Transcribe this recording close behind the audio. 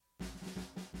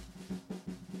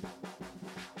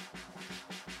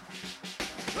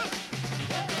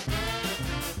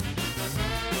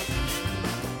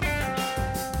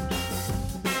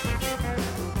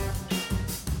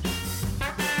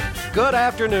Good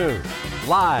afternoon.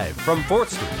 Live from 4th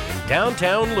Street in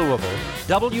downtown Louisville,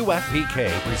 WFPK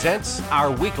presents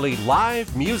our weekly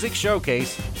live music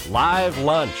showcase, Live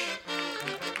Lunch.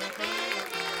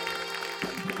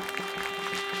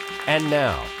 And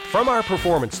now, from our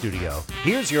performance studio,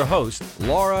 here's your host,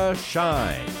 Laura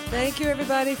Shine. Thank you,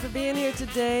 everybody, for being here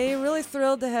today. Really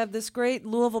thrilled to have this great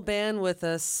Louisville band with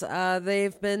us.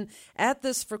 They've been at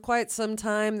this for quite some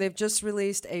time. They've just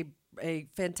released a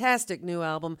fantastic new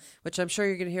album, which I'm sure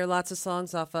you're going to hear lots of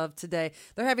songs off of today.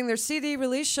 They're having their CD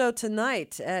release show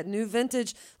tonight at New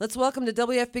Vintage. Let's welcome to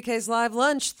WFPK's Live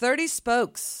Lunch, 30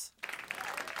 Spokes.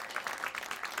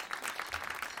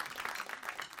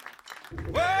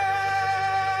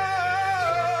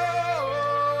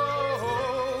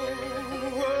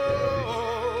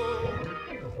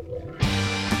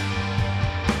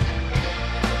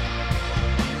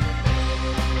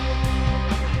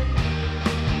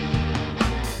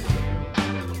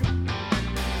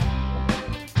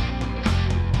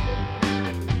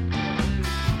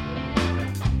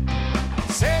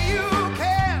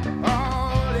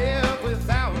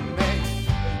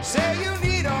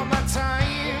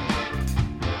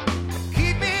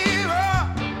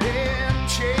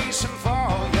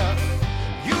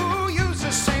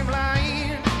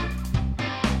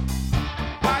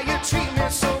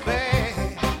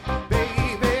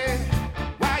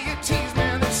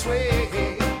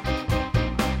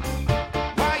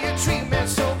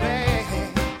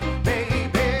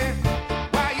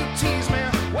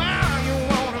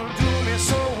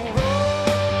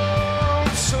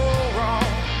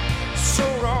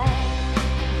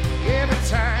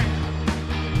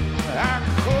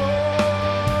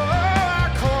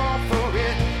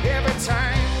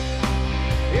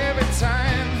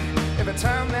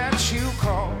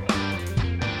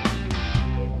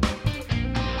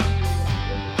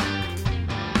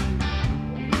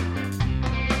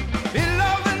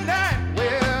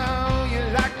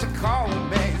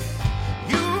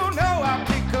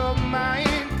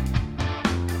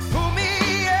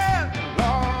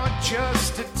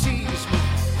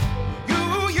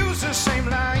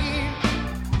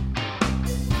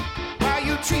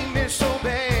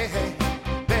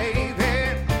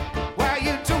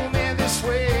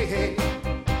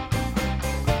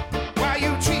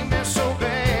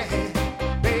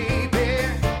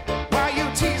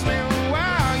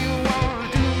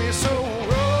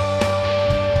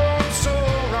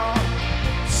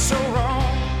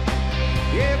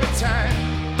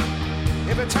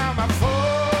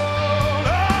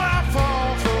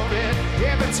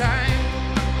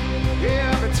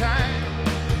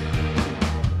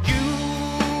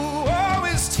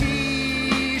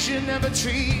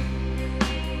 Treat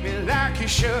me like you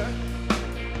should.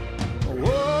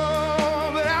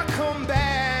 Oh, but I come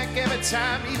back every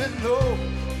time, even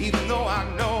though I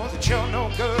know that you're no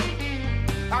good.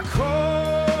 I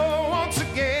call once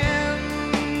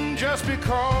again just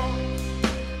because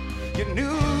you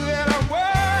knew that I was.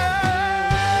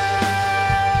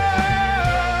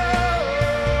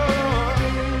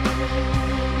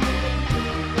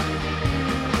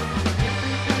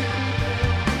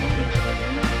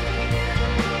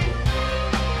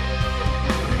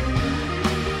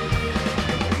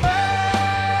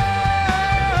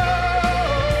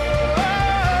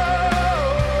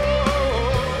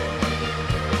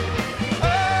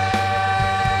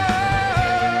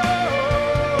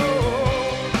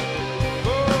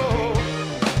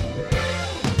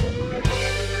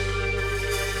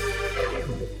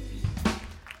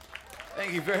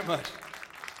 Thank you very much.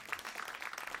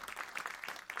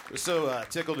 We're so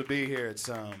tickled to be here. It's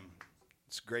a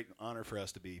great honor for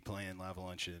us to be playing Live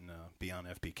Lunch and be on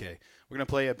FPK. We're going to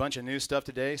play a bunch of new stuff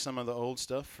today, some of the old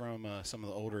stuff from some of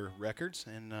the older records,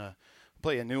 and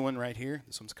play a new one right here.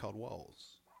 This one's called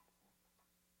Walls.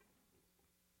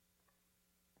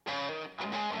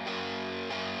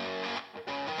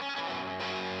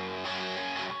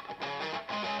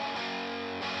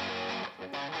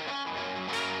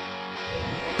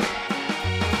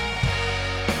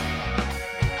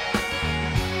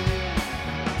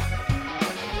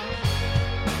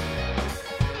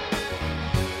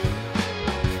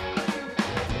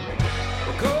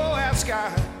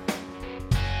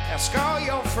 Ask all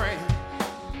your friends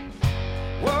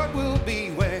what will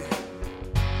be when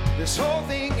this whole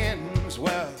thing ends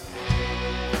well.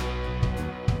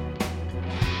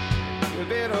 You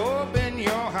better open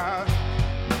your heart.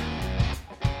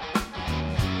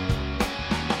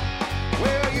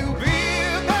 Well, you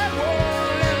build that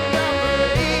wall and I'll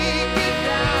break it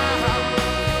down.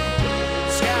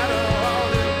 Scatter all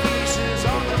the pieces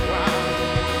on the ground.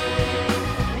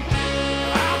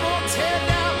 I'm gonna tear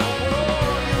down the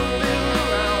wall you built.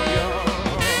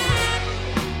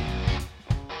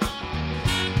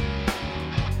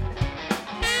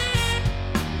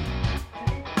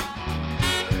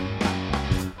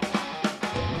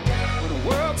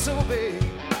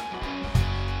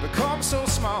 so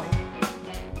small.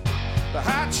 The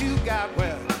heart you got,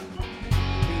 well,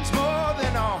 means more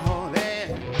than all that.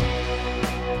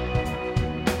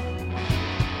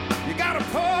 You gotta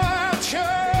pour out your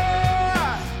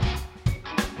heart.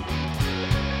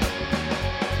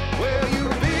 Well, you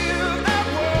build that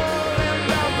wall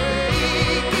and I'll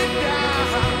break it down.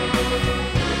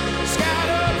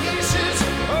 Scatter pieces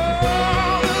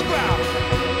on the ground.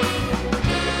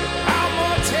 I'm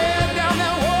gonna tear down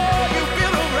that wall you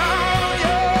built around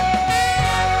you.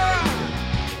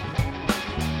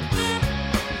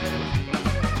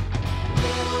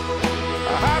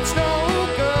 Our heart's no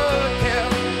good,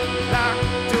 kept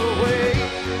locked away.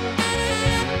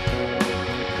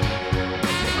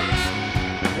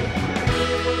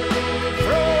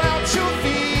 Throw out your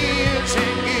fears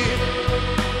and give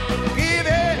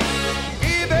it,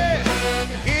 give it,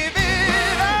 give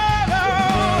it all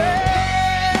away.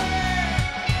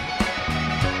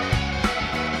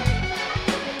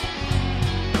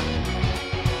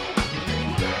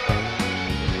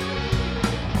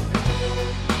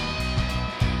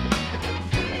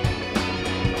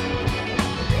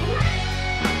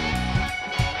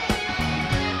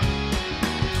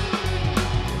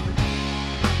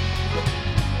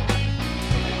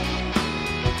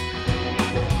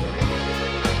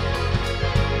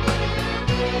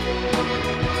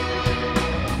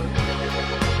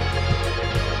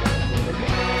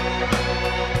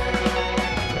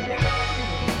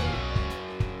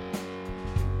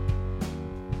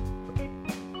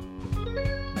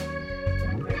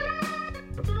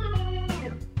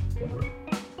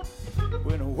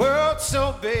 When a world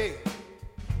so big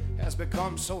has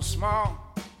become so small,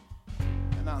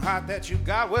 and the heart that you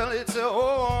got, well, it's the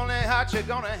only heart you're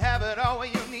gonna have it all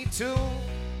when you need to.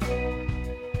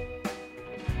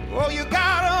 Oh, you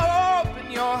gotta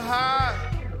open your heart.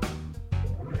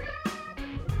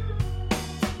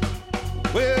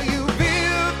 Well, you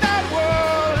build that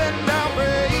wall and I'll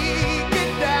break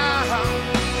it down.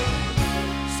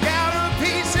 Scatter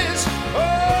pieces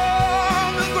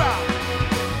on the ground.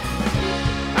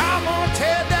 I'm gonna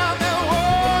tear down that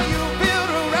wall you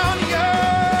built around you.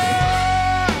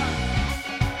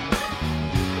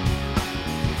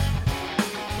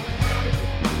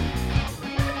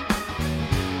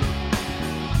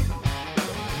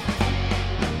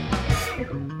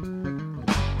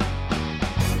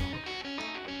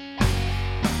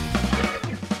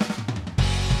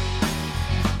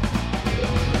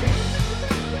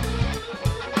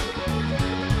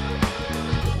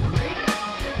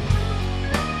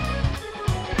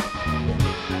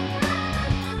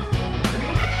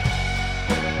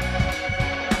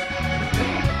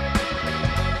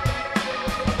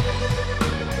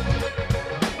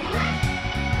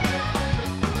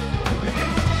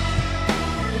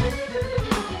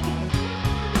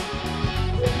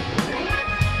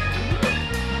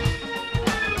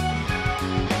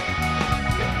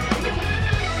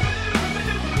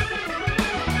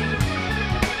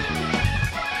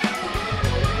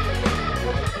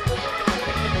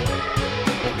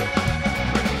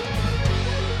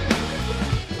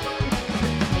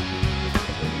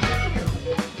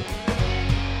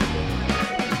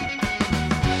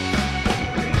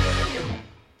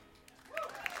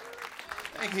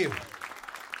 Thank you.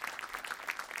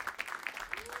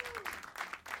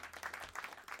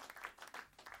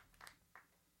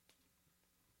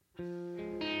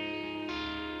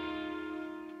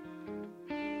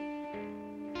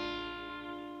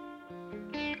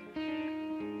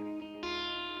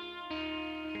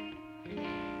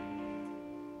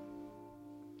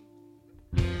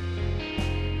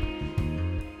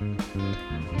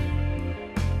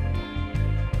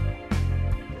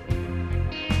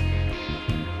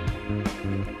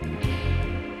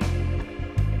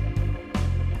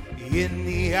 In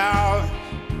the hour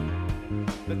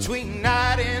between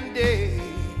night and day,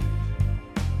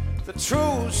 the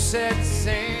truth sets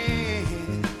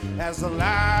in as the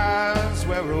lies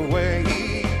wear away.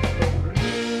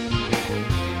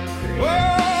 Oh,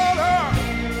 Lord.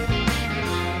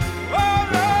 Oh,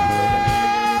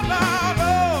 Lord, Lord,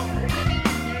 Lord.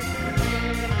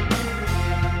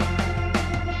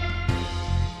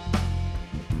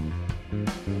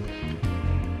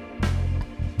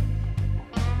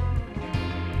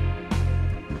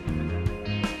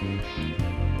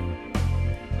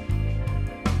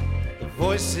 The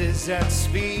voices that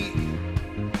speak,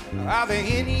 are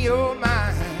they in your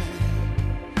mind?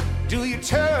 Do you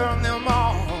turn them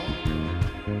on?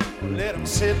 Or let them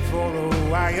sit for a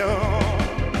while?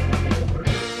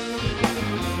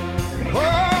 Oh,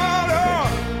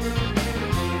 Lord.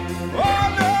 Oh,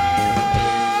 Lord.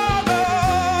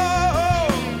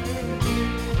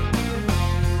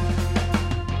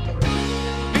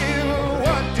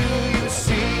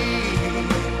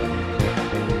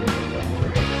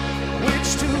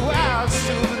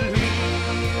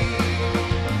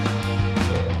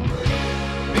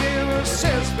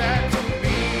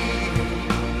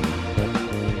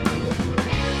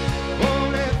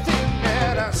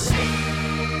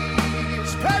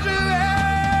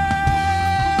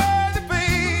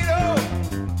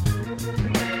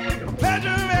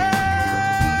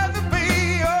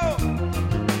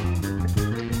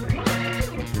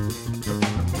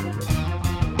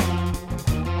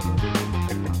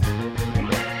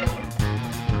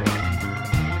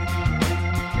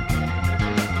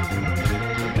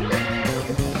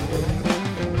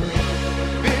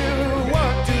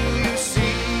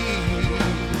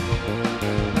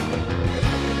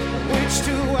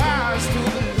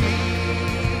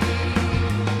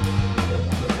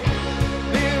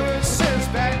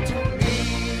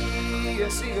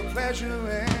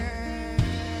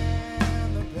 pleasure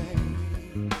and the pain,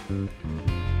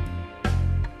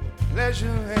 pleasure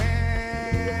and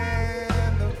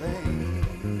the pain.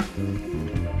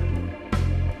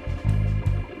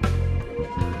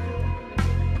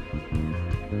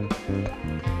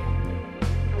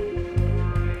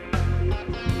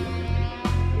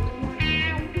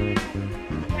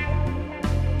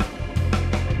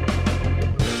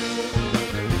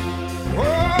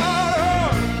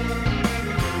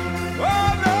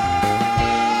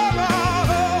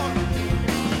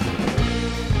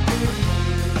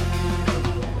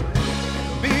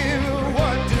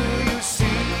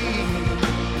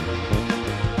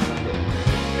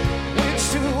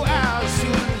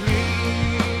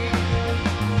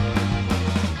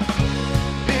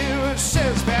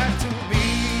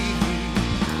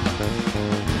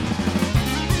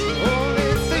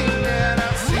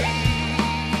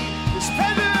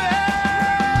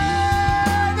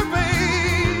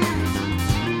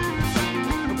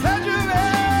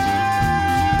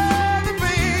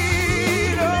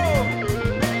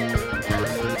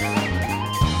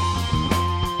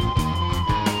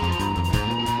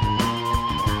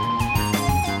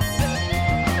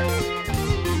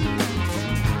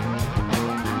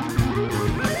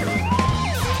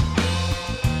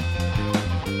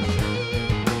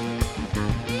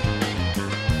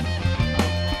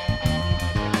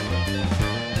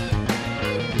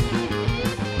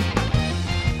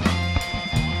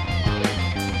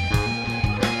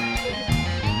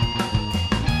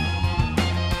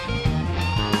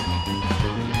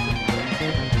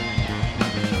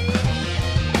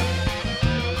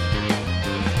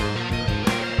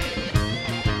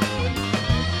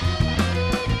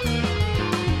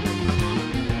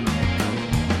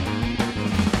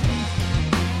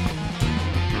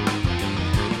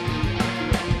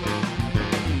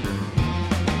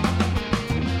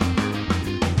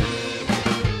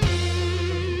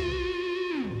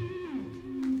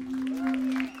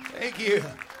 Thank you.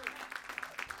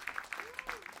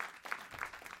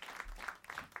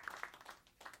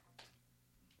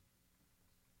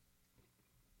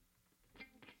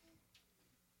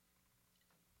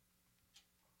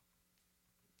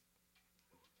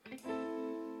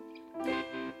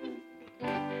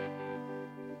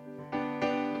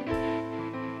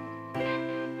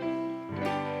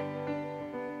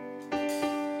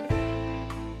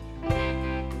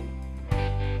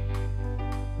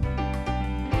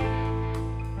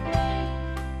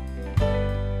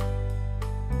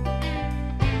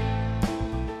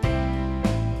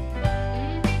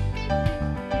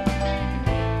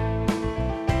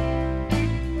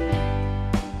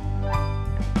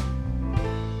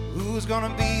 Who's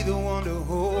gonna be the one to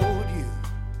hold you?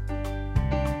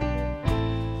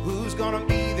 Who's gonna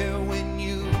be there when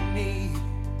you need?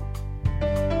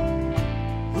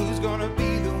 Who's gonna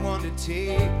be the one to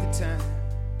take the time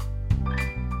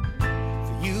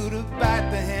for you to bite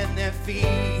the hand that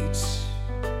feeds?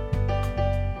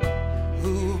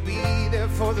 Who'll be there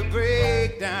for the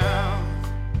breakdown?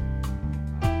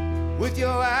 With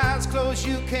your eyes closed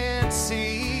you can't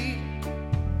see.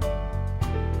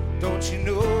 Don't you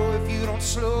know if you don't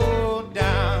slow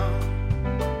down,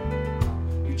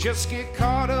 you just get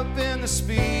caught up in the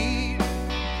speed.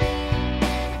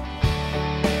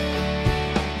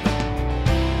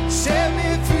 Set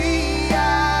me free,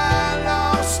 I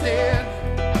lost it.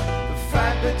 The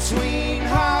fight between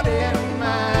heart and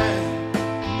mind,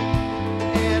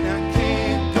 and I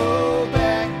can't go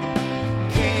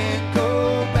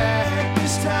back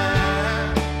this time.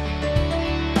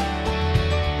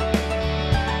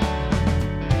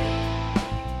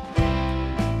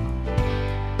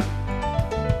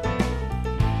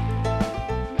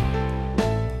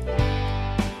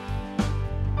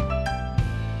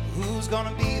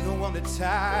 Gonna be the one to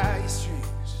tie your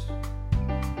strings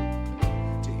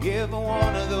to every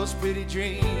one of those pretty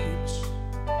dreams?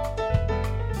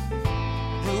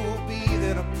 Who will be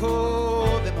there to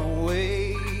pull them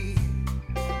away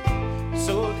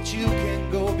so that you can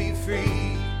go be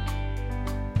free?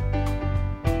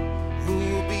 Who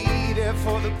will be there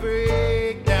for the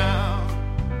breakdown?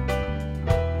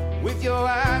 With your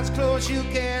eyes closed you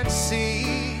can't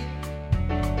see.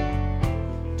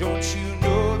 Don't you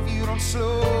know if you don't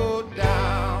slow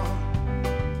down,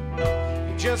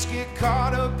 you just get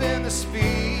caught up in the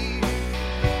speed.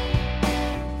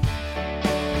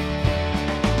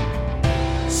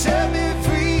 Set me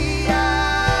free,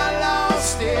 I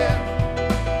lost it.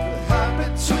 The heart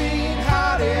between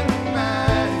heart and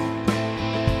mind,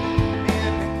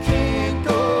 and I can't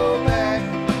go back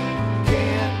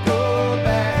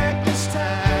this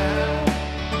time.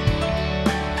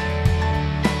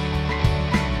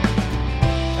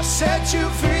 set you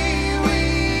free,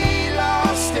 we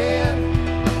lost it.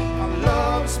 Our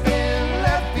love's been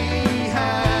left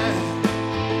behind,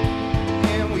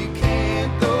 and we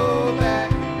can't go back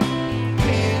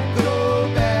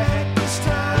this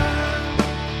time.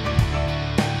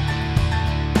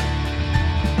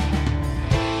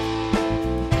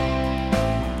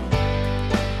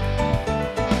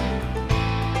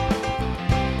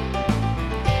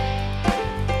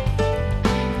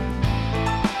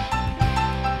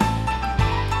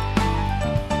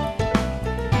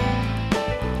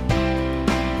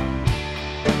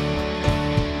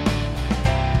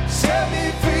 Set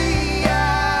me free, I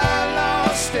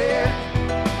lost it.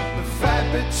 The fight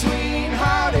between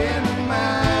heart and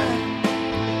mind,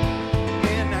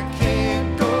 and I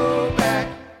can't go back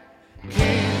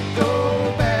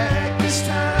this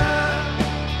time.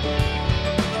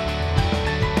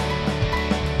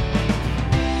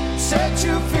 Set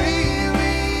you free,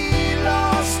 we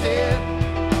lost it.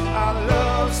 Our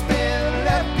love's been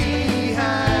left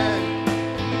behind,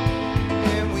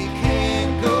 and we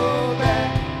can't go back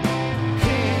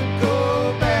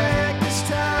this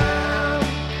time.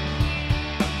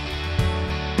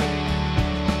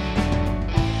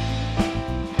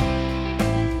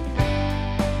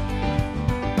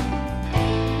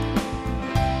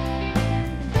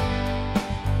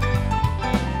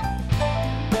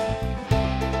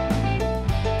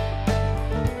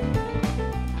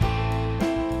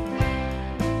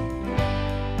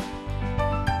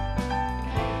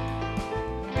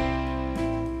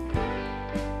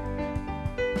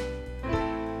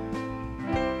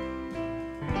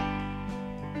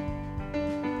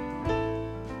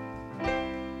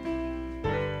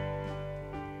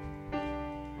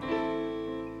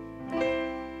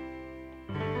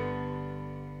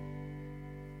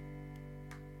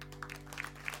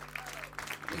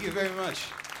 Thank you very much.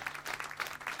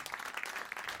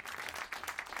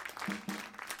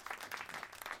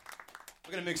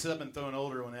 We're going to mix it up and throw an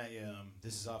older one at you.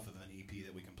 This is off of an EP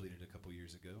that we completed a couple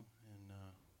years ago, and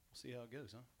we'll see how it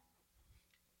goes, huh?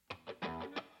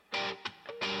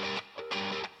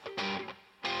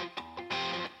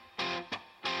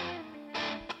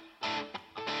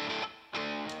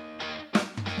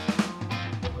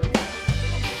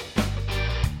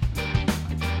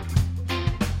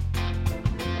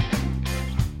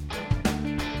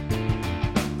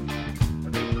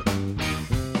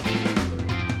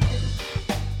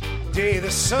 Day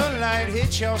the sunlight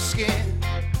hits your skin,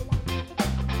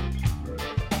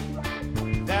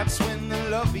 that's when the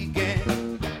love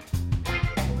began.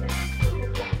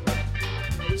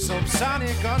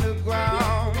 Subsonic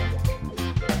underground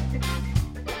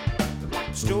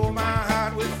stole my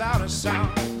heart without a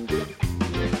sound.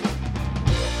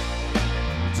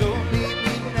 Don't leave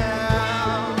me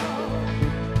now,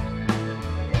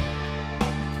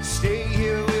 stay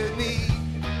here with me.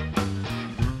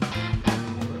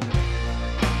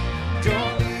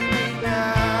 Don't leave me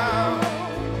now,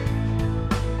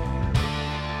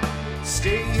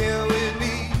 stay here with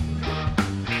me.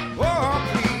 Oh,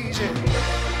 please, yeah.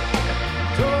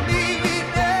 Don't leave me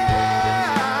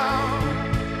now,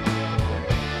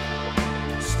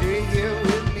 stay here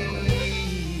with me.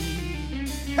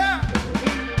 Ha!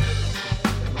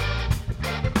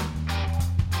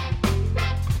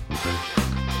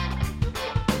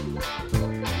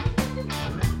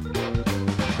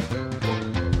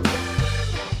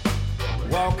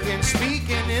 Walking,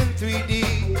 speaking in 3D,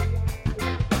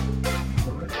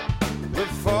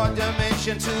 with 4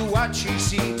 dimension to what she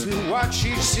see,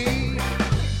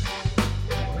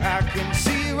 I can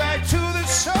see right to the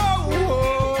soul,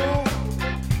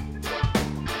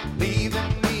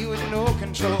 leaving me with no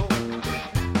control.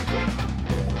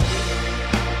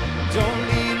 Don't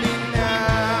leave me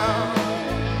now,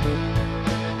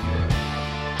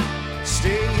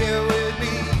 stay here with me.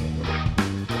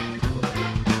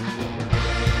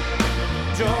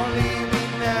 Don't leave me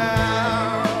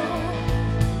now,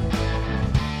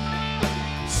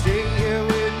 stay here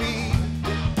with me.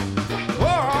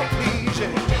 Oh, please,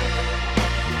 yeah.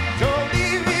 Don't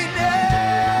leave me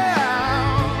now.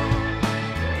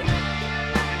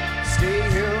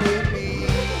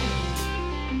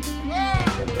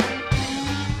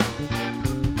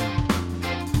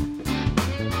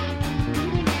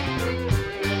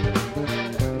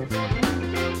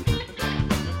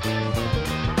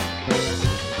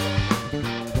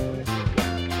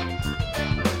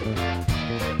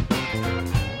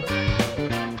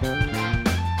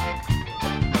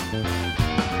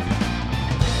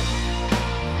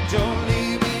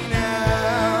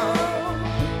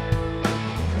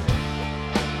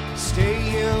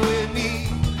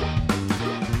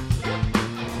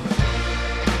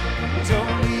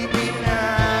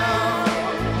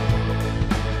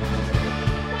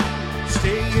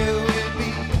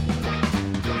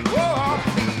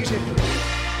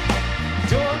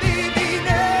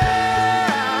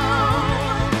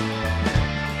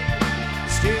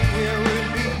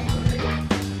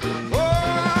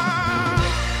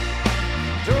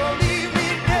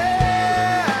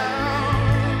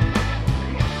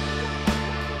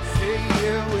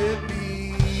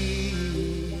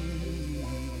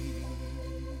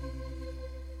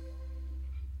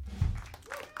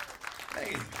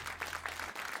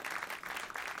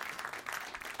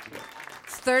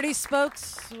 30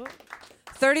 Spokes.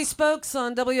 30 Spokes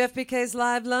on WFPK's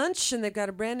Live Lunch, and they've got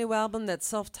a brand new album that's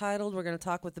self-titled. We're going to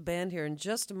talk with the band here in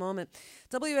just a moment.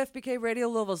 WFPK Radio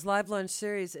Louisville's Live Lunch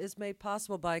series is made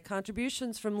possible by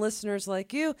contributions from listeners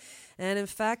like you. And in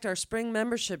fact, our spring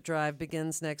membership drive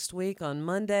begins next week on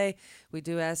Monday. We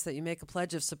do ask that you make a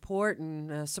pledge of support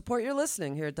and support your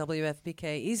listening here at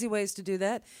WFPK. Easy ways to do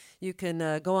that. You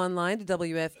can go online to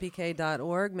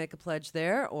WFPK.org, make a pledge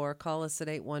there, or call us at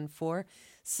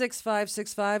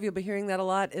 814-6565. You'll be hearing that a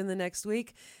lot in the next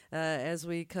week as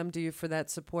we come to you for that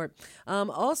support.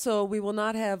 Also, we will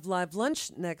not have live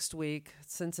lunch next week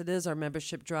since it is our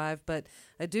membership drive, but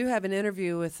I do have an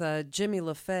interview with Jimmy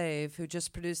LaFave, who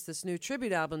just produced this new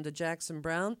tribute album to Jackson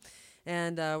Browne.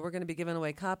 And we're going to be giving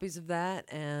away copies of that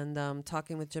and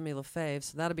talking with Jimmy LaFave.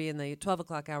 So that'll be in the 12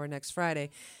 o'clock hour next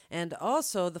Friday. And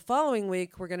also, the following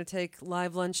week, we're going to take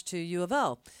live lunch to U of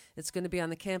L. It's going to be on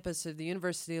the campus of the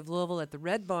University of Louisville at the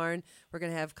Red Barn. We're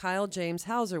going to have Kyle James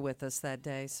Hauser with us that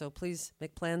day. So please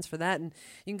make plans for that. And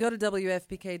you can go to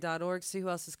WFPK.org, see who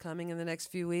else is coming in the next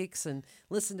few weeks, and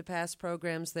listen to past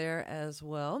programs there as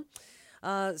well.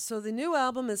 So the new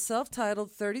album is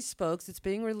self-titled 30 Spokes. It's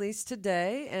being released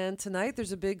today, and tonight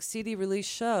there's a big CD release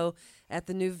show at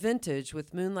the New Vintage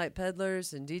with Moonlight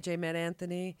Peddlers and DJ Matt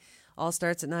Anthony. All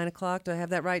starts at 9 o'clock. Do I have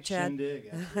that right, Chad?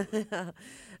 Shindig.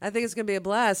 I think it's going to be a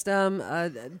blast.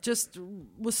 Just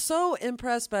was so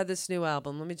impressed by this new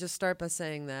album. Let me just start by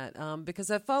saying that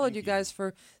because I've followed you guys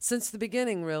since the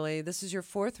beginning, really. This is your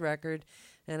fourth record.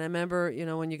 And I remember,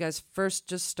 when you guys first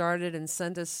just started and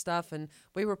sent us stuff, and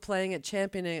we were playing it,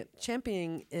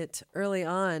 championing it early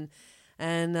on,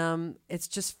 and it's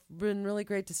just been really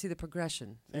great to see the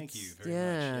progression. Thank you very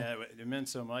much. Yeah, it meant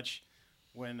so much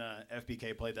when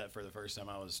FPK played that for the first time.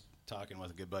 I was talking with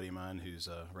a good buddy of mine whose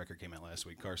record came out last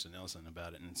week, Carson Nelson,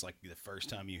 about it, and it's like the first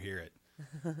time you hear it.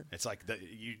 It's like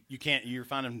you're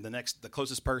finding the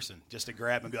closest person just to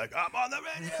grab and be like, I'm on the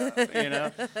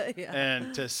radio, Yeah.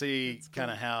 And to see kind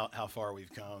of how far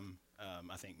we've come,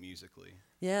 I think musically.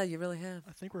 Yeah, you really have.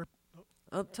 I think we're.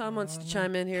 Oh, Tom wants to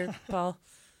chime in here, Paul.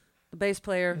 The bass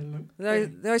player.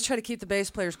 They always try to keep the bass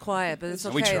players quiet, but it's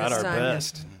okay. We tried this our time.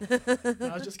 best.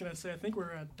 I was just gonna say, I think we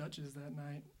were at Dutch's that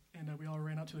night, and we all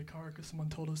ran out to the car because someone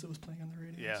told us it was playing on the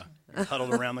radio. Yeah, so.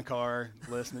 huddled around the car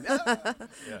listening. Yeah.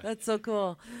 That's so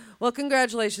cool. Well,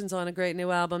 congratulations on a great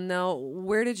new album. Now,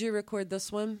 where did you record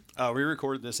this one? We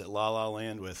recorded this at La La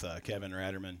Land with Kevin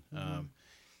Ratterman.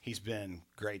 He's been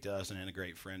great to us and a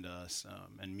great friend to us,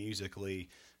 and musically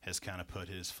has kind of put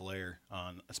his flair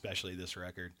on, especially this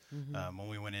record. When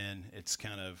we went in, it's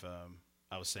kind of,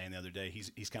 I was saying the other day,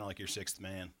 he's kind of like your sixth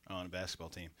man on a basketball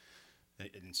team.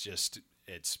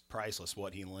 It's priceless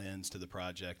what he lends to the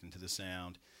project and to the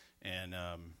sound, and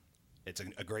it's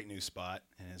a great new spot,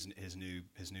 and his new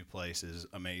place is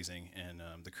amazing, and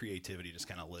the creativity just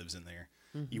kind of lives in there.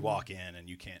 You walk in and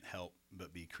you can't help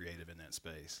but be creative in that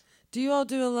space. Do you all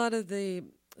do a lot of the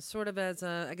sort of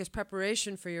as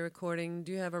preparation for your recording?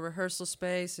 Do you have a rehearsal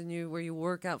space where you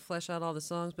work out, flesh out all the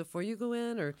songs before you go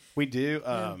in, or? We do.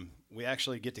 Yeah. We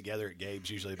actually get together at Gabe's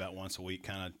usually about once a week,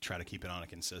 kind of try to keep it on a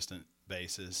consistent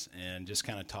basis and just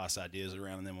kind of toss ideas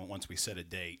around. And then once we set a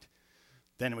date,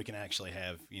 then we can actually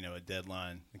have, a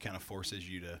deadline that kind of forces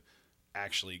you to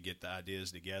actually get the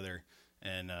ideas together.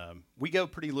 And we go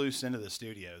pretty loose into the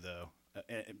studio, though,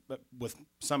 but with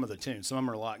some of the tunes. Some of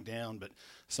them are locked down, but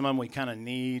some of them we kind of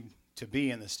need to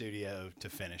be in the studio to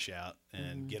finish out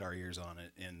and get our ears on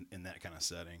it in that kind of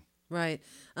setting. Right.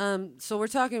 So we're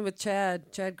talking with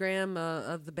Chad Graham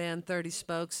of the band 30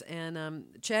 Spokes. And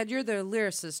Chad, you're the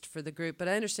lyricist for the group, but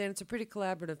I understand it's a pretty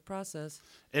collaborative process.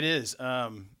 It is.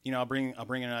 I'll bring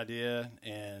an idea,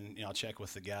 and I'll check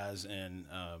with the guys, and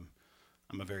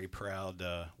I'm a very proud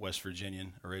West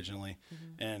Virginian originally,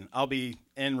 and I'll be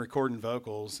in recording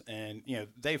vocals, and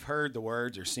they've heard the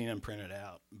words or seen them printed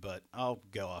out, but I'll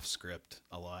go off script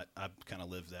a lot. I kind of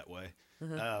live that way,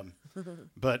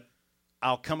 but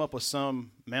I'll come up with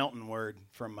some mountain word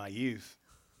from my youth,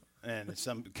 and it's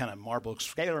some kind of marble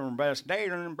scalar and best day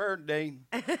and birthday,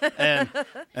 and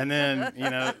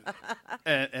then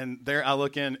and there I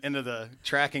look into the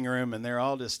tracking room, and they're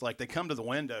all just like, they come to the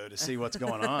window to see what's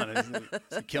going on. Is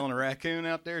he killing a raccoon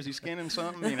out there? Is he skinning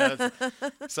something?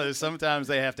 So sometimes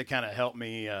they have to kind of help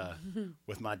me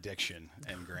with my diction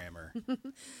and grammar.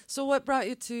 So what brought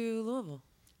you to Louisville?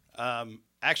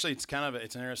 Actually, it's an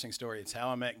interesting story. It's how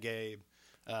I met Gabe.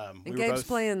 And Gabe's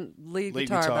playing lead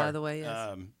guitar, by the way.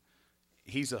 Yes.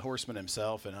 He's a horseman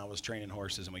himself, and I was training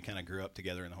horses, and we kind of grew up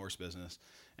together in the horse business.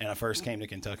 And I first came to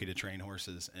Kentucky to train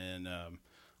horses, and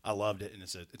I loved it, and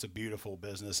it's a beautiful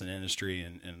business and industry,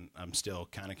 and I'm still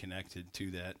kind of connected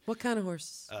to that. What kind of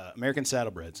horses? American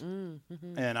Saddlebreds.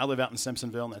 Mm-hmm. And I live out in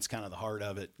Simpsonville, and that's kind of the heart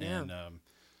of it. Yeah. And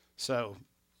so,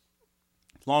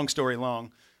 long story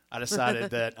long, I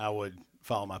decided that I would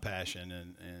follow my passion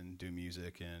and do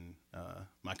music. And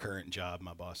my current job,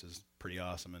 my boss is pretty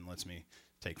awesome and lets me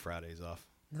take Fridays off.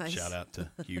 Nice. Shout out to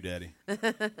you, Daddy.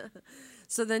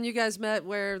 So then you guys met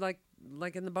where, like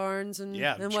in the barns and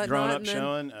whatnot? Growing up and then,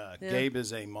 showing. Gabe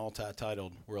is a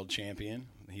multi-titled world champion.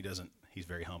 He's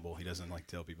very humble. He doesn't like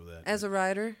to tell people that. As a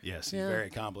rider? Yes, he's very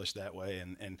accomplished that way.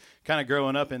 And kind of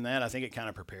growing up in that, I think it kind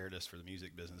of prepared us for the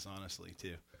music business, honestly,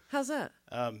 too. How's that?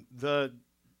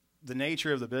 The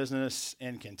nature of the business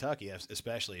in Kentucky,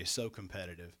 especially, is so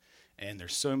competitive. And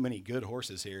there's so many good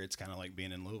horses here. It's kind of like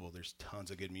being in Louisville. There's tons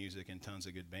of good music and tons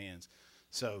of good bands.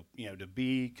 So, to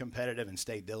be competitive and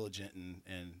stay diligent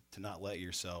and to not let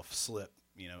yourself slip,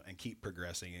 and keep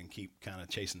progressing and keep kind of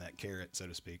chasing that carrot, so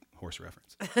to speak, horse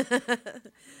reference.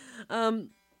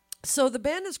 So the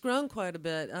band has grown quite a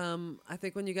bit. I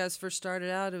think when you guys first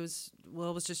started out, it was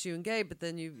just you and Gabe, but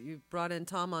then you brought in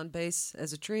Tom on bass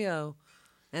as a trio,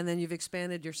 and then you've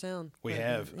expanded your sound. We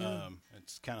have. Yeah.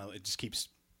 It just keeps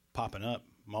popping up,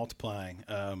 multiplying.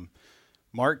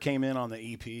 Mark came in on the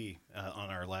EP on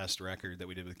our last record that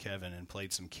we did with Kevin and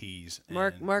played some keys.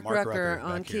 Mark Rucker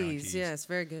on keys. Yes,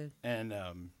 very good. And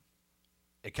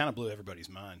it kind of blew everybody's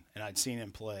mind. And I'd seen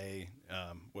him play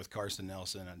with Karsten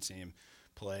Nelson. I'd seen him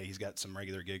play. He's got some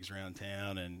regular gigs around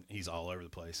town, and he's all over the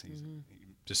place. He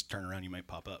just turn around, you might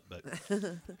pop up. But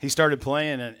he started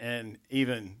playing, and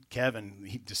even Kevin,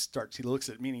 he looks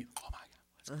at me, and oh, my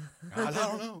God, I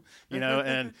don't know.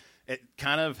 And it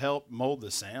kind of helped mold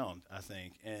the sound, I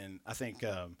think. And I think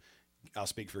I'll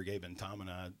speak for Gabe and Tom,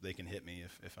 and they can hit me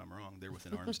if I'm wrong. They're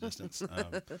within arm's distance.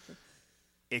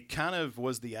 It kind of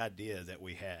was the idea that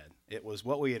we had. It was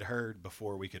what we had heard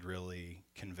before we could really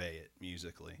convey it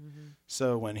musically. Mm-hmm.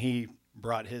 So when he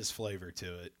brought his flavor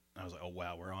to it, I was like, oh,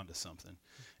 wow, we're on to something.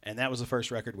 And that was the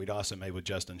first record we'd also made with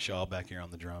Justin Shaw back here on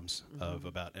the drums of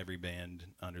about every band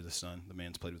under the sun. The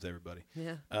man's played with everybody.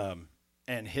 Yeah.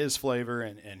 And his flavor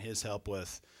and his help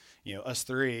with, us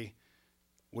three,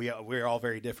 we're all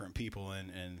very different people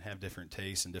and have different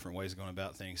tastes and different ways of going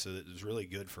about things. So it was really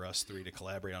good for us three to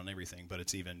collaborate on everything. But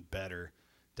it's even better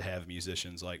to have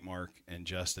musicians like Mark and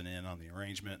Justin in on the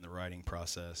arrangement and the writing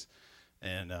process.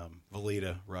 And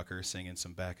Valita Rucker singing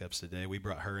some backups today. We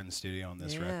brought her in the studio on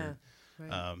this record.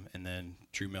 Right. And then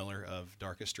Drew Miller of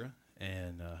Darkestra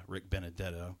and Rick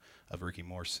Benedetto of Ricky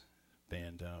Morse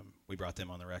band. We brought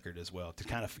them on the record as well to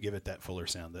kind of give it that fuller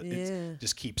sound that it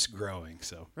just keeps growing.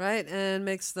 So right, and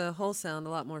makes the whole sound a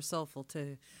lot more soulful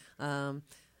too.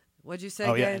 What'd you say?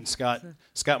 Oh, Gabe? yeah, and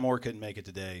Scott Moore couldn't make it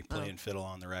today, playing fiddle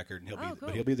on the record, and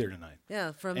but he'll be there tonight.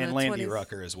 Yeah, from and the Landy 20s.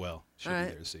 Rucker as well. She'll be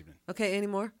there this evening. Okay, any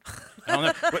more? I don't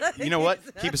know. But you know what?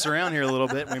 Keep us around here a little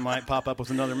bit. We might pop up with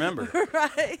another member.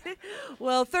 Right.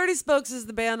 Well, 30 Spokes is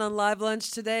the band on Live Lunch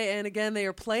today, and again, they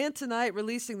are playing tonight,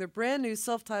 releasing their brand new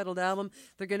self-titled album.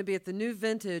 They're going to be at the New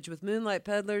Vintage with Moonlight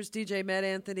Peddlers, DJ Matt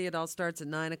Anthony. It all starts at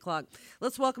 9 o'clock.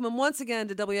 Let's welcome them once again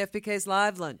to WFPK's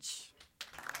Live Lunch.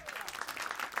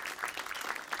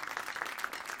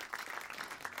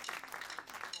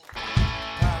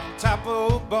 Top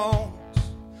of bones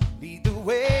lead the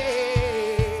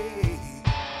way.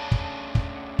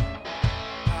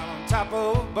 On top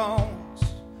of bones,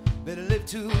 better live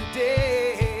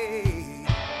today.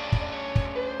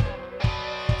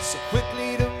 So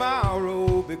quickly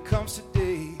tomorrow becomes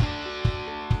today.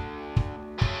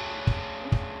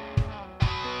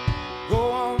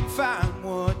 Go on, find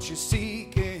what you're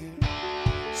seeking.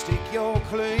 Stake your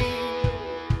claim.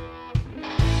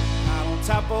 Out on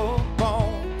top of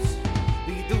bones.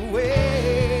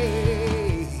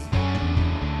 Way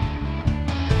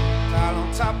out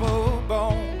on top of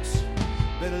bones,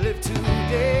 better live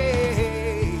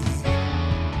today.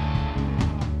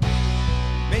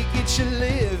 Make it your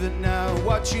living now,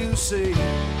 what you say.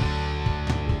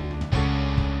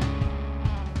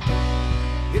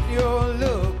 If you're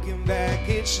looking back,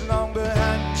 it's long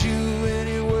behind you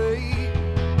anyway.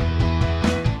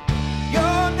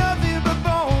 You're nothing but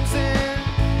bones and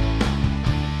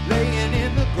laying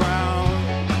in the ground.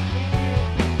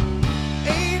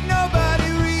 Ain't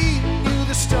nobody reading you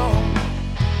the stone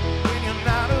when you're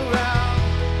not around.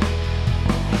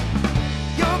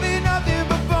 You'll be nothing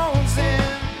but bones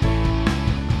and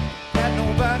that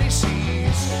nobody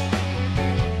sees.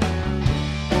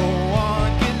 Go on,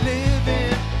 get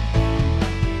living,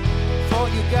 for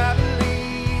you gotta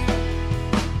leave.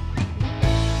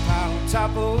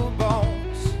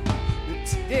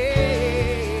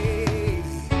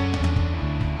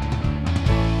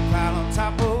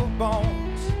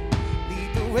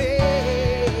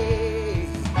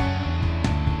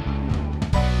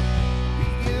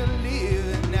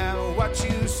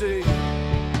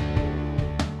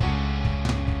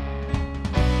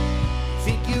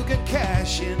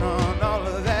 wishing on all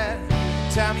of that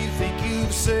time you think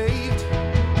you've saved.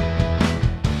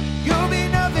 You'll be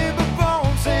nothing but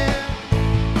bones and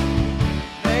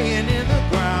laying in the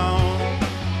ground.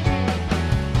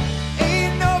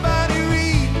 Ain't nobody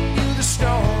reading you the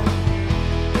storm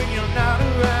when you're not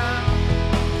around.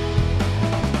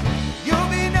 You'll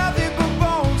be nothing but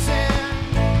bones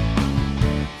and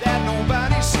that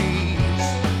nobody sees.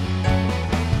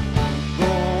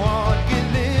 Go on, get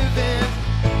living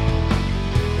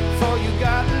before you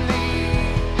gotta leave.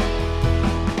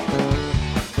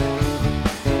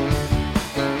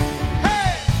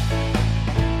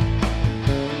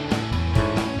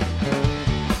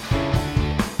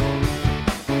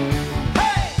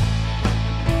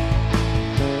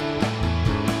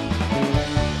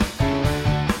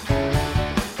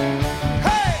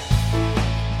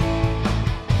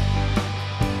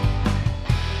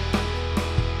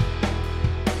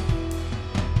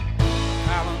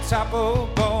 Pile on top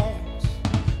of bones,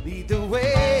 lead the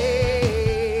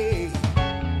way.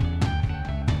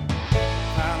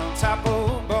 Pile on top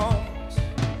of bones,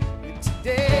 live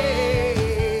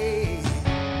today.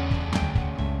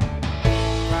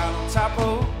 Pile on top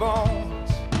of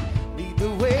bones, lead the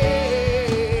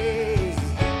way.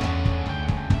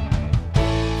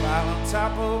 Pile on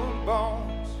top of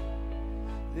bones,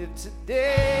 live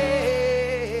today.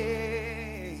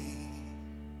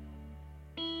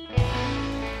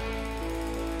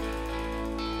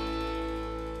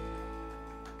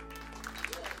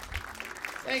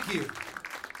 Thank you.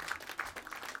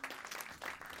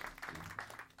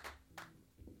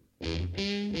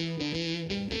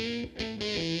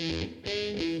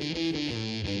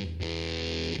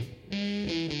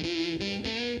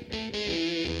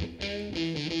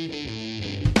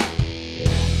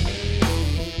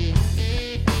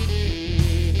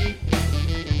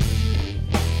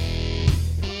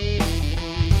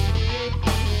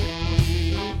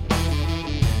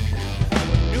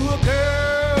 Knew a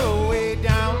girl way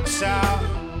down south.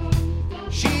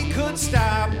 She could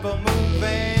stop a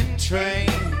moving train.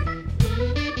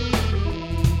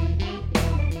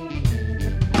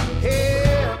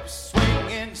 Hips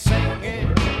swinging, singing,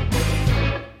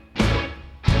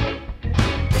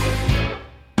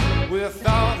 with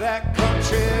all that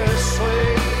country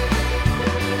swing.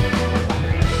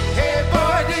 Hey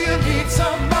boy, do you need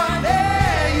some money?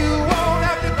 You won't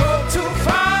have to go too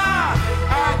far.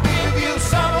 I'll give you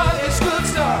some of this good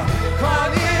stuff. Come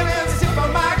on in and sip on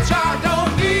my jar.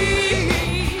 Don't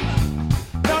need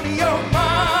none of your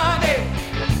money.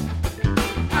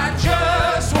 I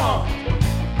just want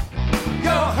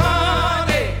your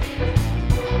honey.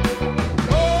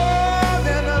 Oh,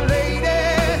 then a lady,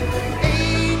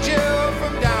 angel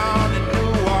from down in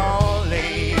New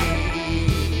Orleans.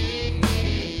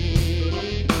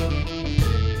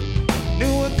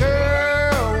 Knew a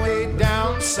girl way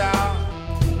down south,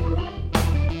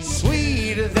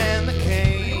 sweeter than the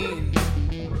cane,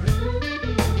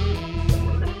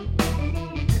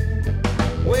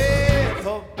 with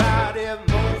her body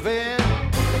moving,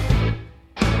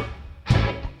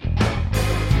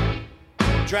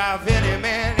 drive any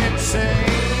man insane.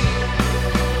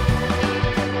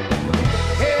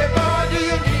 Hey boy, do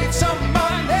you need some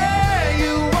money?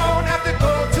 You won't have to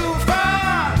go too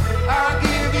far. I'll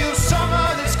give you some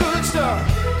of this good stuff.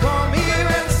 Come here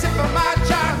and sip of my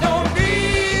jar. Don't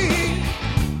need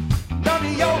none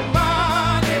of your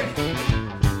money.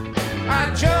 I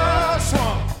just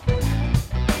want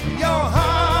your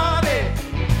honey.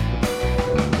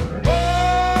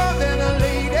 Oh, then a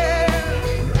lady,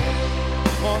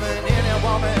 more than any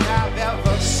woman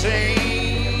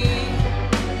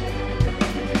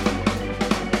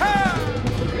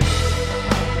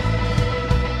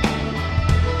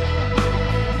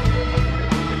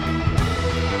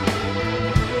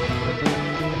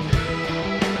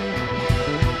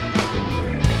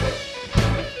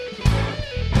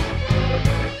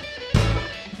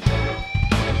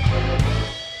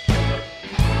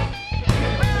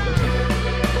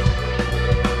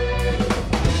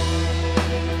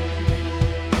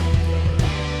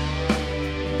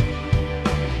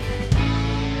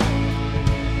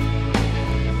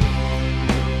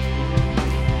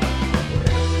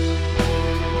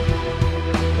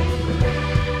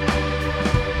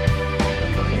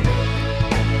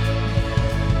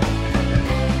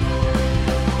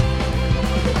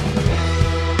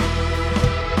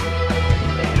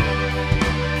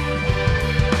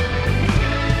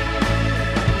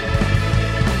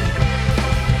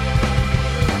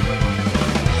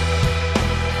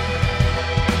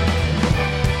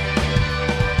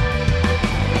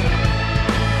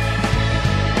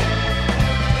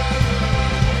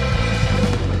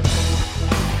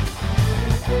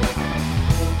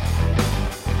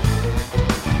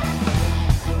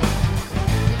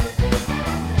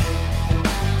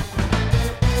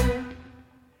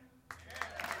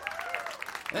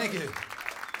Thank you.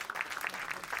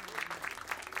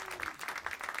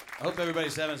 I hope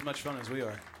everybody's having as much fun as we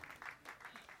are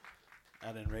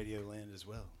out in Radio Land as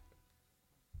well.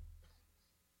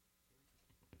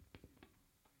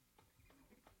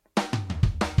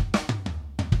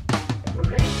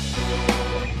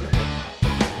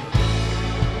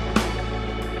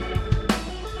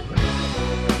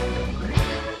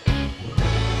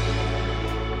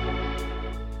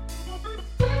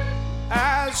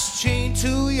 Eyes chained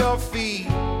to your feet,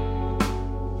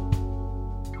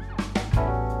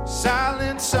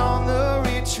 silence on the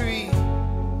retreat,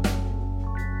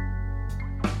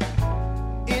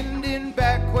 ending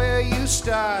back where you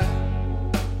start.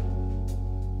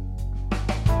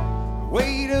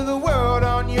 Weight of the world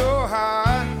on your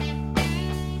heart.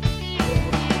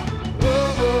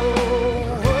 Whoa, whoa,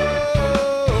 whoa.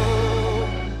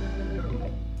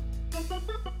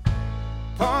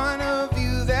 Point of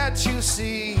view that you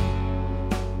see,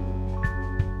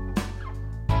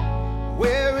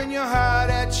 wearing your heart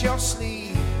at your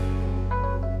sleeve.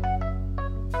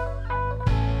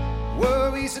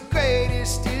 Worry's the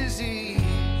greatest disease.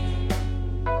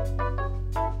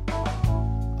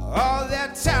 All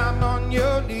that time on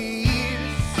your knees.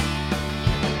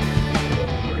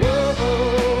 Whoa,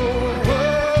 whoa, whoa.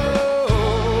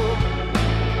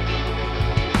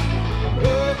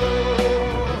 Whoa, whoa,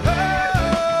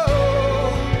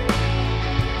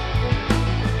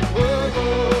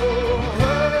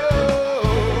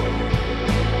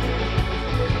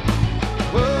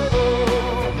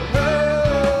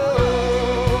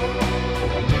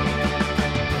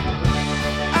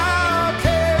 I'll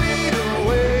carry the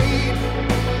weight,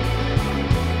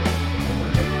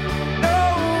 no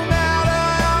matter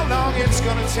how long it's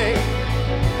gonna take.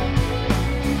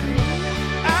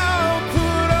 I'll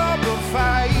put up a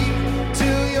fight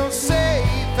till you're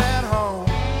safe at home.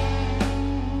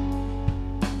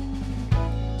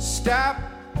 Stop,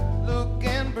 look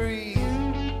and breathe.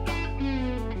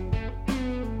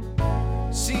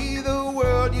 See the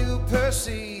world you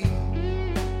perceive.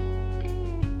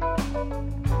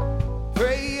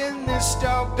 Praying this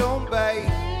dog don't bite.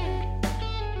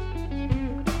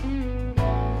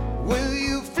 Will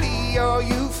you flee or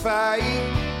you fight?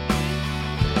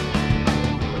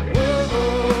 Whoa,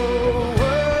 whoa,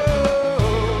 whoa.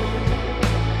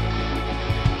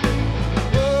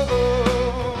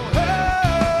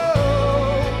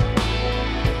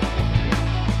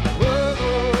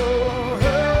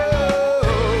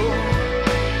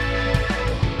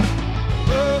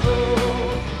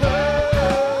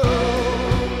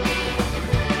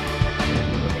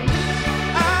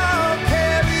 I'll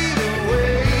carry the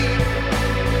weight,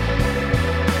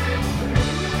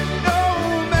 no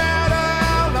matter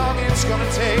how long it's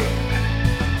gonna take.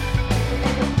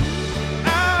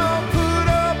 I'll put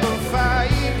up a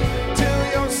fight till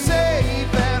you're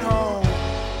safe at home.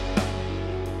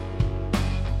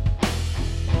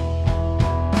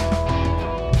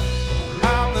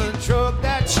 I'm the drug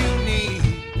that you need.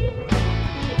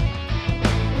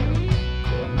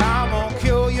 I'm gonna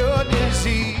cure your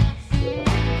disease.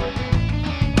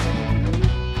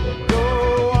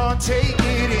 Go on, take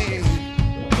it in.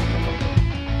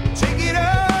 Take it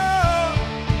up.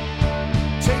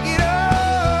 Take it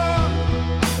up.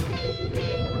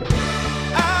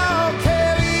 I'll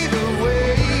carry the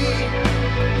weight,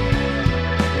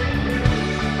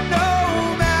 no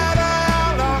matter how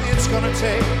long it's gonna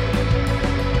take.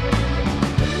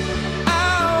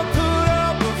 I'll put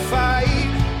up a fight.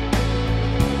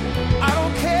 I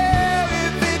don't care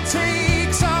if it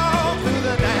takes all through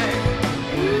the night.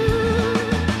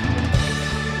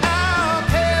 I'll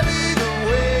carry the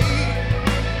weight,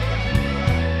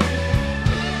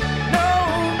 no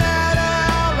matter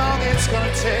how long it's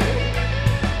gonna take.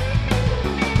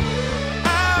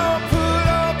 I'll put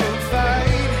up a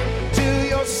fight till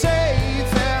you're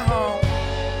safe at home.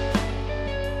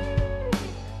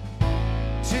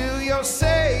 Till you're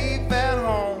safe at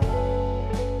home.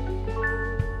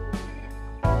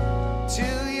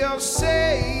 Till you're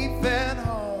safe at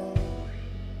home.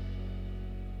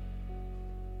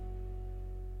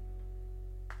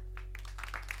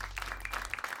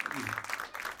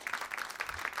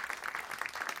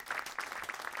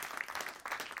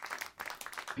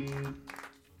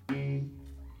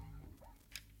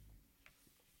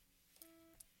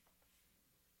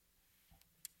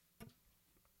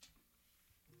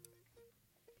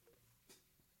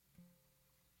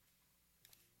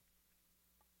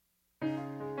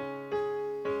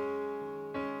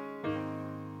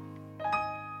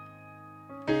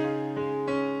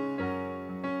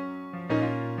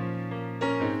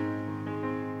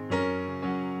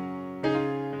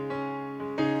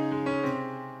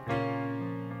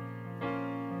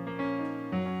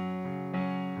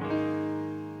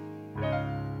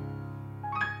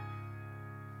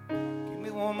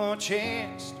 more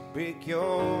chance to break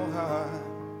your heart.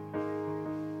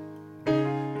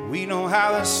 We know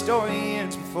how the story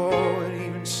ends before it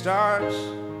even starts.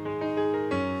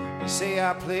 You say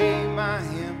I played my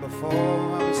hand before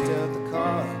I was dealt the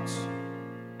cards.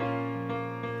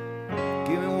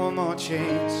 Give me one more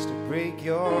chance to break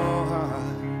your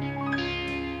heart.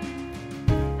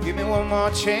 Give me one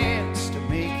more chance to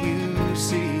make you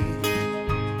see.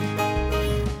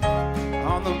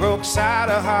 On the broke side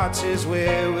of hearts is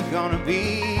where we're gonna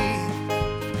be.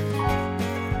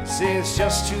 You say it's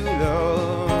just true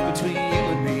love between you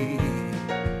and me.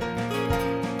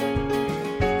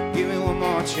 Give me one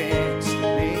more chance to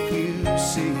make you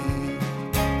see.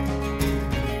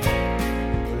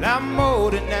 Well, I'm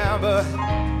older now, but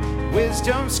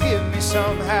wisdom skipped me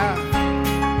somehow.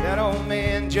 That old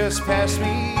man just passed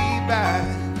me by.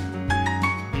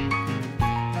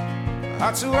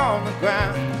 Hearts are on the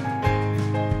ground.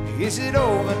 Is it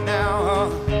over now, or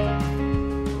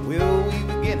will we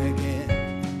begin again?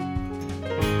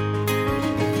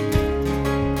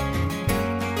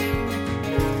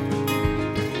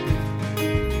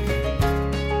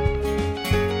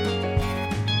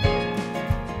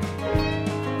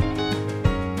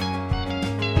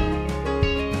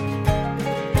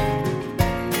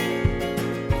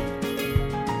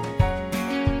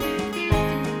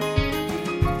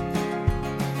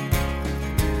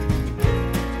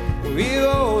 We're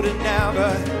older now,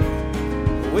 but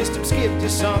wisdom skipped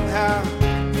us somehow.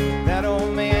 That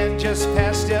old man just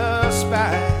passed us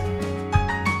by.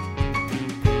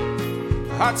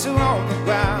 Hearts are on the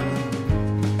ground.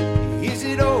 Is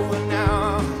it over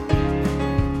now?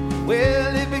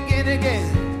 Will it begin again?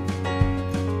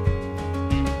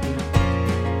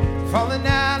 Falling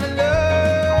out of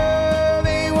love,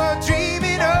 they were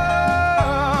dreaming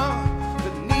of,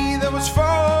 but neither was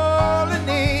falling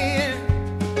in.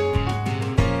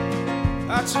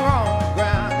 Hearts are on the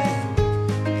ground,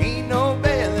 and ain't no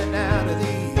bailing out of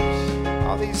these.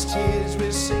 All these tears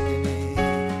we're sinking in.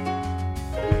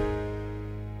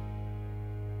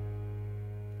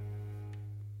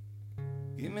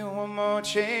 Give me one more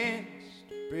chance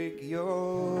to break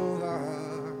your heart.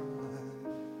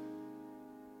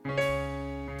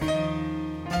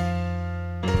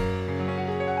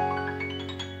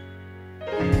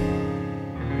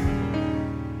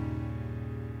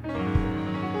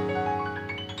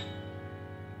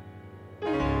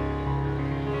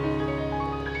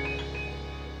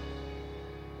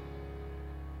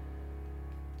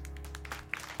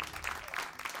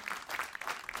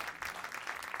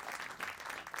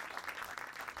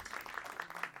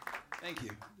 Thank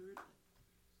you.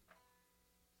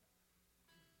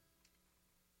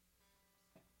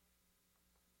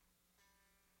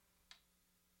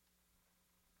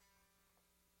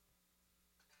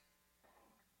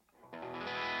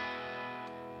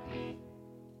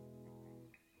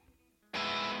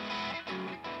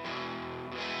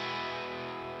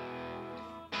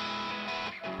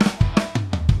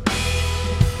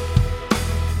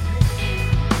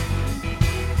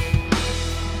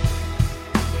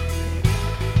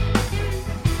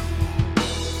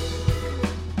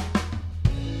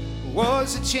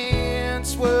 Was a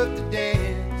chance worth the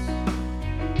dance?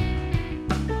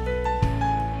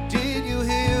 Did you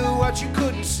hear what you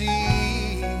couldn't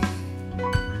see?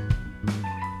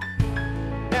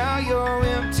 Now your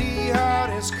empty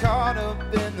heart is caught up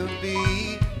in the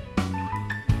beat,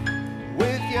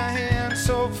 with your hands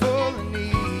so full of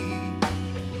need.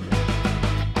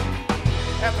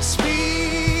 At the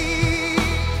speed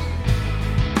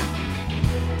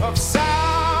of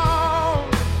sound,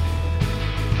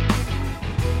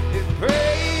 it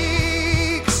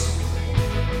breaks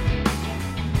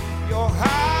your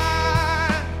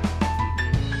heart.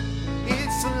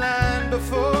 It's the line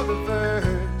before the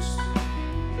verse,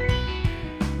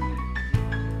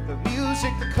 the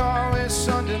music, the chorus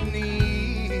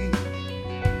underneath,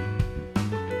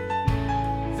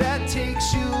 that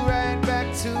takes you right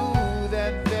back to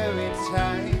that very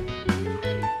time.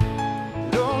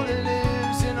 It only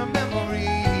lives in a memory.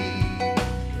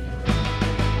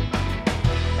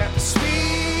 At the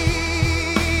speed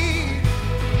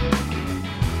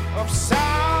of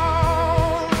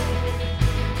sound,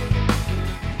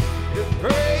 it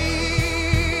breaks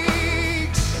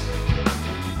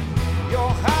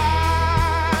your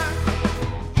heart.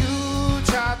 You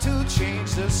try to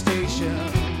change the station,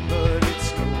 but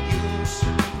it's no use.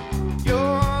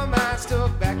 Your mind's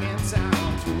stuck back in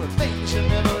town to a things you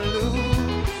never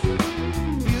lose.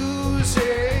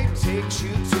 Music takes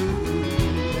you to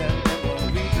that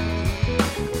memory.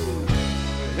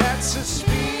 That's the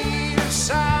speed of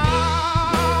sound.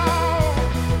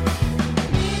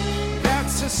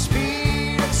 That's the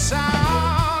speed of sound.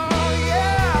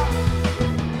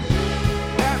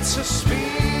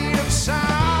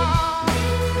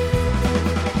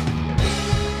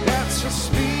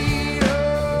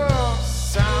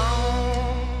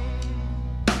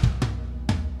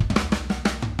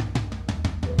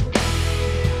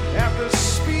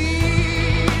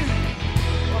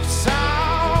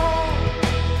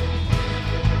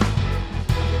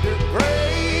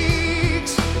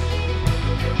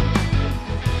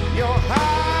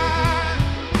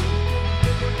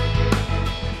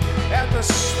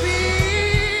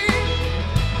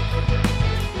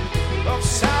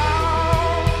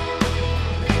 sound.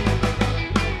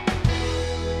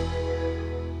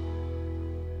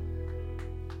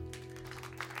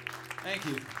 Thank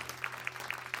you.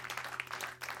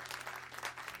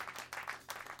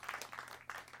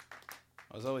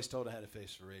 I was always told I had a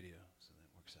face for radio, so that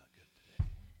works out good today.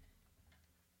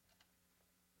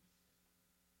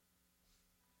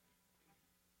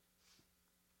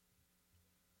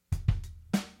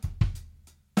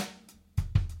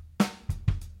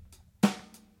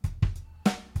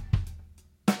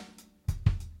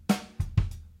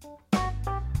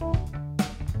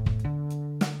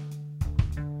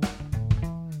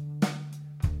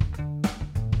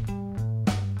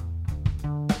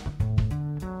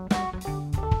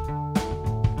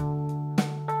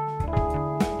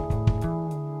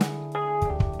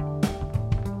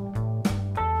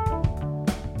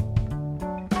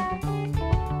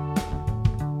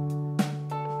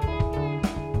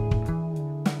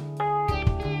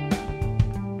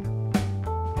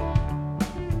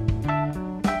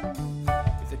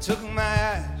 Took my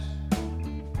eyes,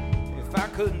 if I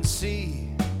couldn't see,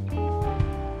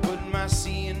 what am I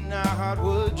seeing now? How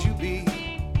would you be?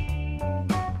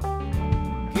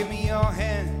 Give me your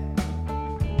hand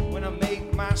when I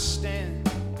make my stand,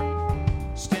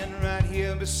 standing right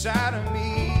here beside of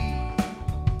me.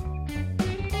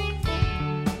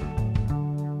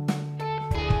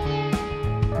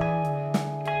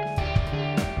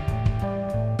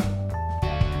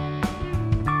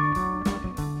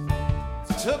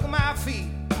 Took my feet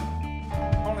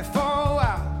only for a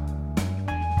while.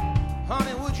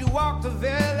 Honey, would you walk the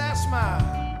very last mile?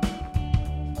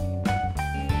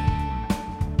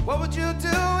 What would you do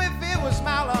if it was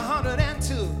mile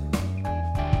 102?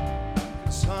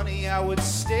 'Cause honey, I would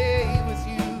stay with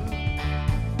you.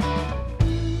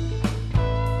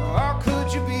 Or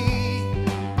could you be?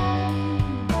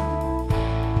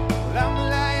 Well, I'm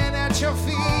lying at your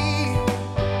feet.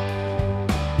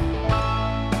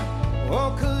 Or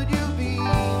could you be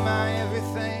my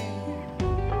everything?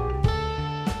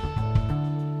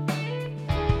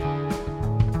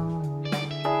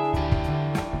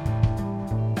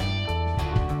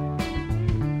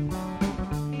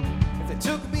 If they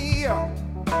took me up,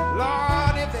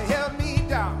 Lord, if they held me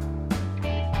down,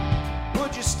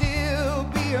 would you still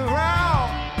be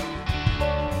around?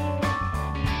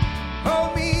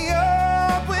 Hold me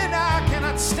up when I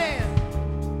cannot stand.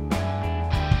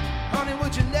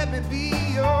 Would you let me be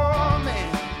your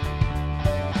man?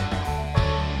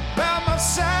 By my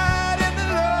side and the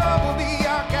love will be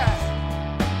our guide.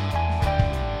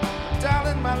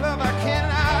 Darling, my love I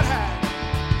cannot hide.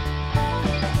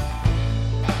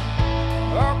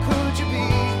 Or could you be?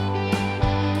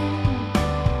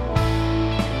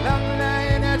 Well, I'm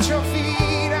lying at your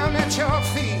feet, I'm at your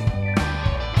feet.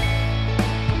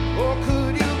 Or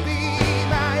could you be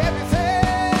my everything?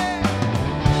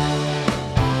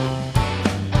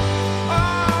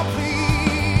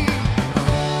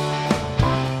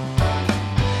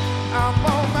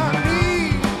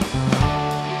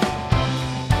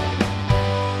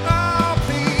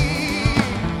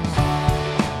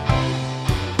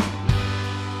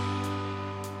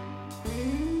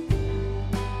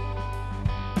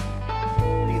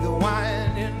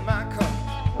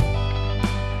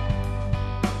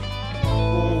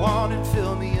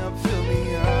 Fill me up, fill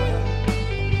me up.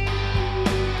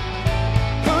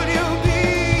 Could you be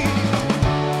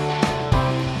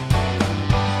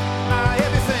my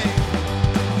everything?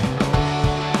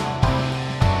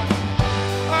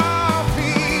 Oh,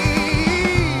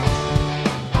 please,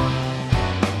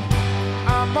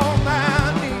 I'm on my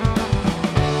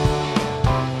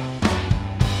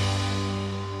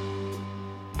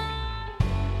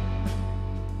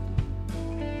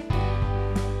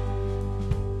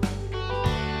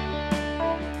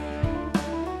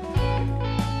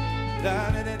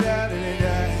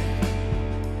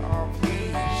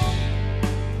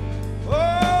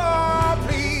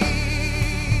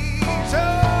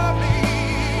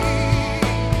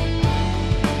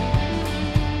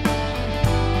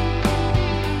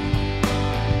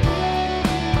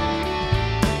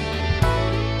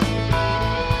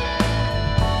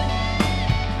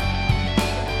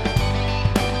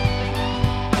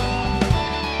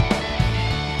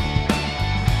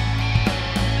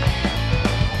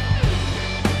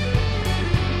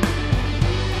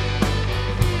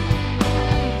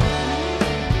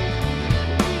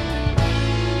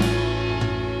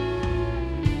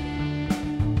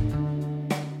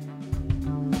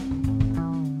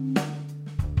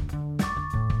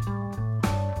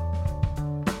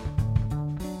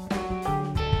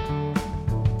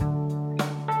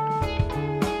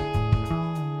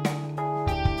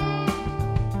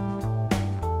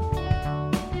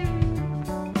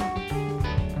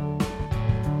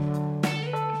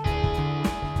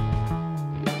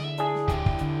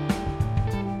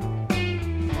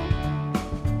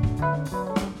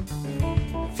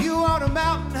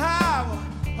mountain high, well,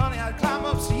 honey, I'd climb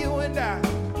up so you and I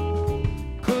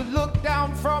could look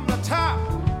down from the top.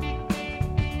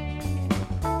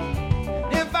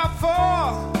 If I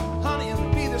fall, honey, it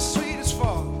would be the sweetest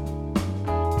fall.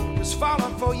 'Cause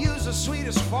falling for you's the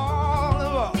sweetest fall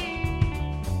of all.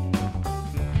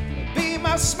 Be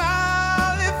my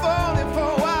smile if only for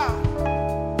a while.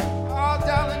 Oh,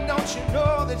 darling, don't you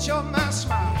know that you're my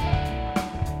smile?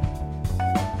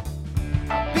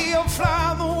 I'll be your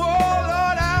fly on the wall,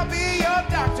 Lord, I'll be your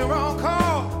doctor on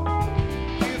call.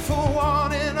 You for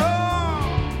one and all.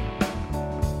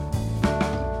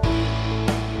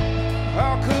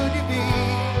 How could you be?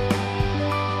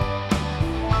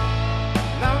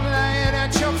 I'm laying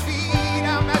at your feet,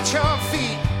 I'm at your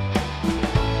feet.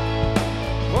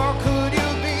 Or could you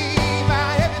be my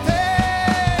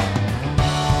everything?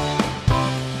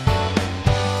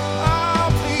 Oh,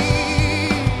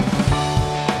 please.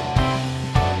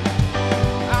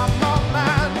 I'm on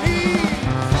my knees.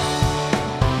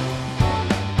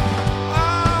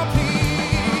 Oh, please.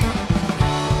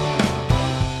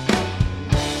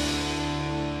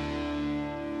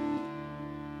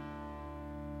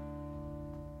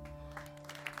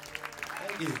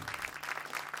 Thank you.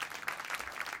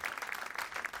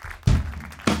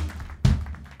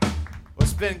 Well,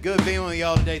 it's been good being with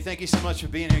y'all today. Thank you so much for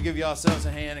being here. Give yourselves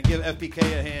a hand and give FPK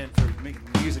a hand for making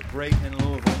music great in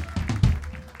Louisville.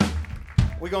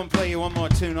 We're going to play you one more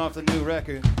tune off the new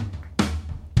record.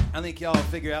 I think y'all will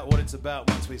figure out what it's about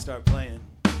once we start playing.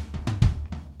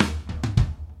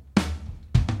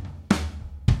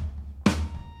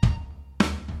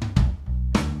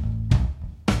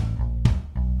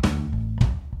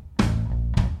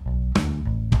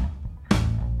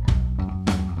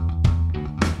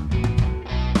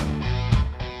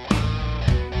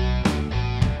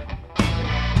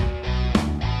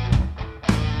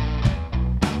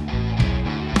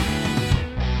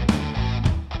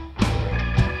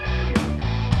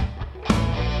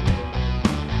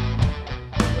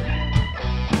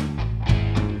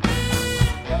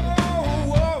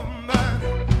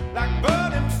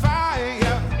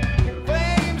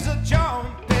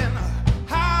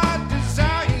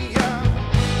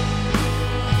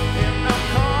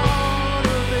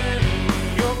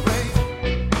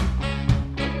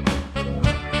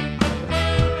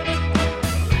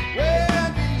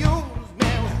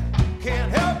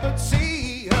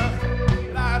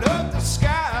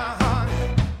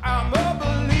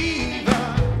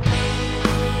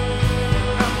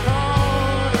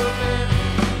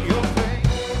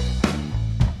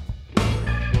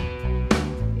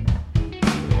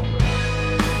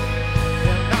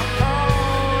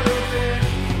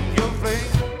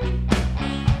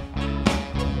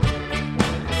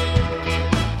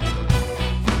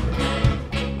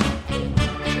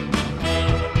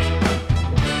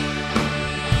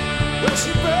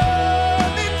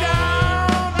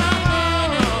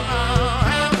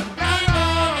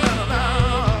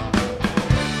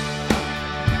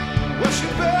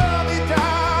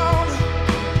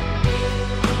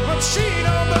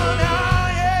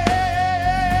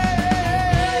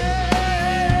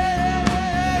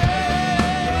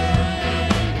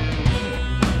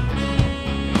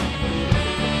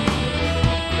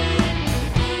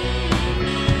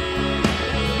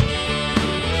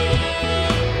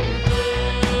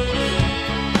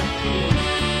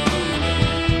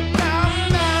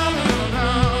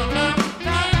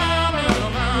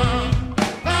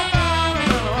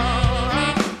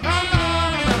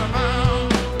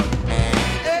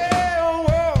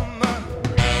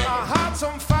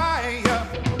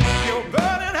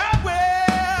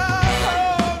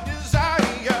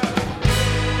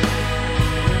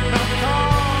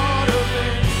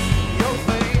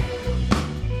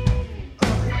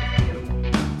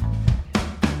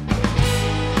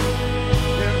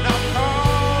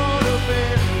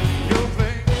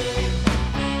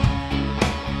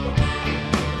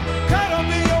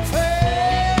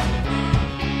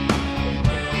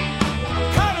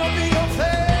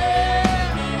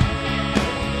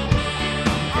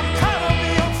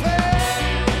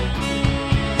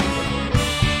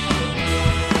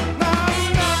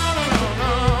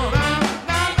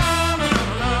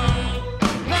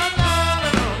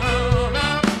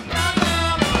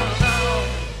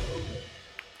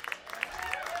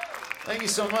 Thank you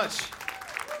so much.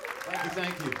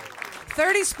 Thank you.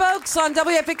 30 Spokes on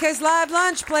WFPK's Live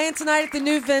Lunch, playing tonight at the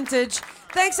New Vintage.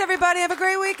 Thanks, everybody. Have a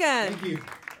great weekend. Thank you.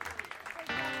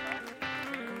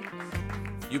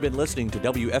 You've been listening to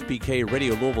WFPK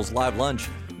Radio Louisville's Live Lunch,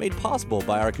 made possible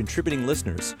by our contributing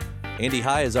listeners. Andy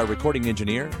High is our recording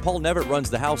engineer, Paul Nevitt runs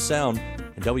the house sound,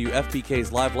 and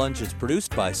WFPK's Live Lunch is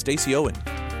produced by Stacey Owen.